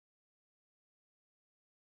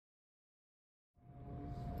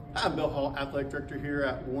I'm Bill Hall, Athletic Director here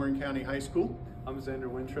at Warren County High School. I'm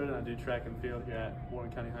Xander Wintrode, and I do track and field here at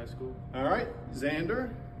Warren County High School. All right,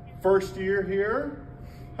 Xander, first year here.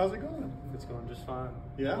 How's it going? It's going just fine.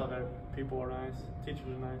 Yeah? Love it. People are nice. Teachers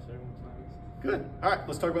are nice. Everyone's nice. Good. All right,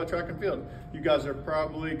 let's talk about track and field. You guys are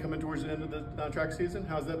probably coming towards the end of the track season.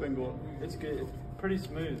 How's that been going? It's good. It's pretty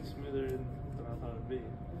smooth, smoother than I thought it'd be.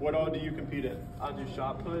 What all do you compete in? I do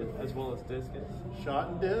shot put as well as discus. Shot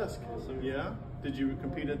and disc. Yes, sir. Yeah. Did you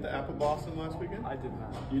compete at the Apple Blossom last weekend? I did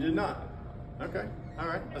not. You did not? Okay. All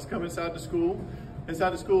right. Let's come inside the school.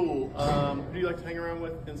 Inside the school, who do you like to hang around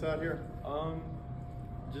with inside here?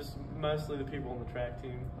 Just mostly the people on the track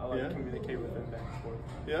team. I like to communicate with them back and forth.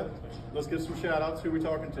 Yeah? Let's give some shout outs. Who are we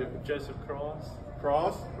talking to? Joseph Cross.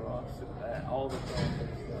 Cross? All the time.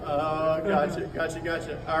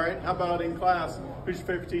 Gotcha. All right. How about in class? Who's your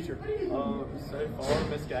favorite teacher? So far,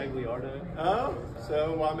 Miss Gagliardo. Oh,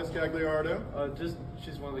 so why Miss Gagliardo? Just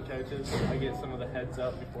she's one of the coaches. I get some of the heads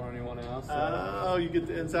up before anyone else. Oh, you get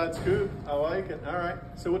the inside scoop. I like it. All right.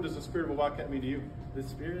 So what does the spirit of a Wildcat mean to you? The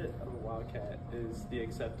spirit of a Wildcat is the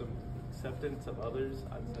acceptance of others.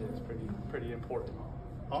 I'd say it's pretty important.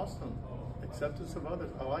 Awesome. Acceptance of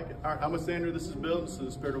others. I like it. All right. I'm with Xander. This is Bill. This is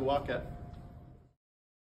the spirit of a Wildcat.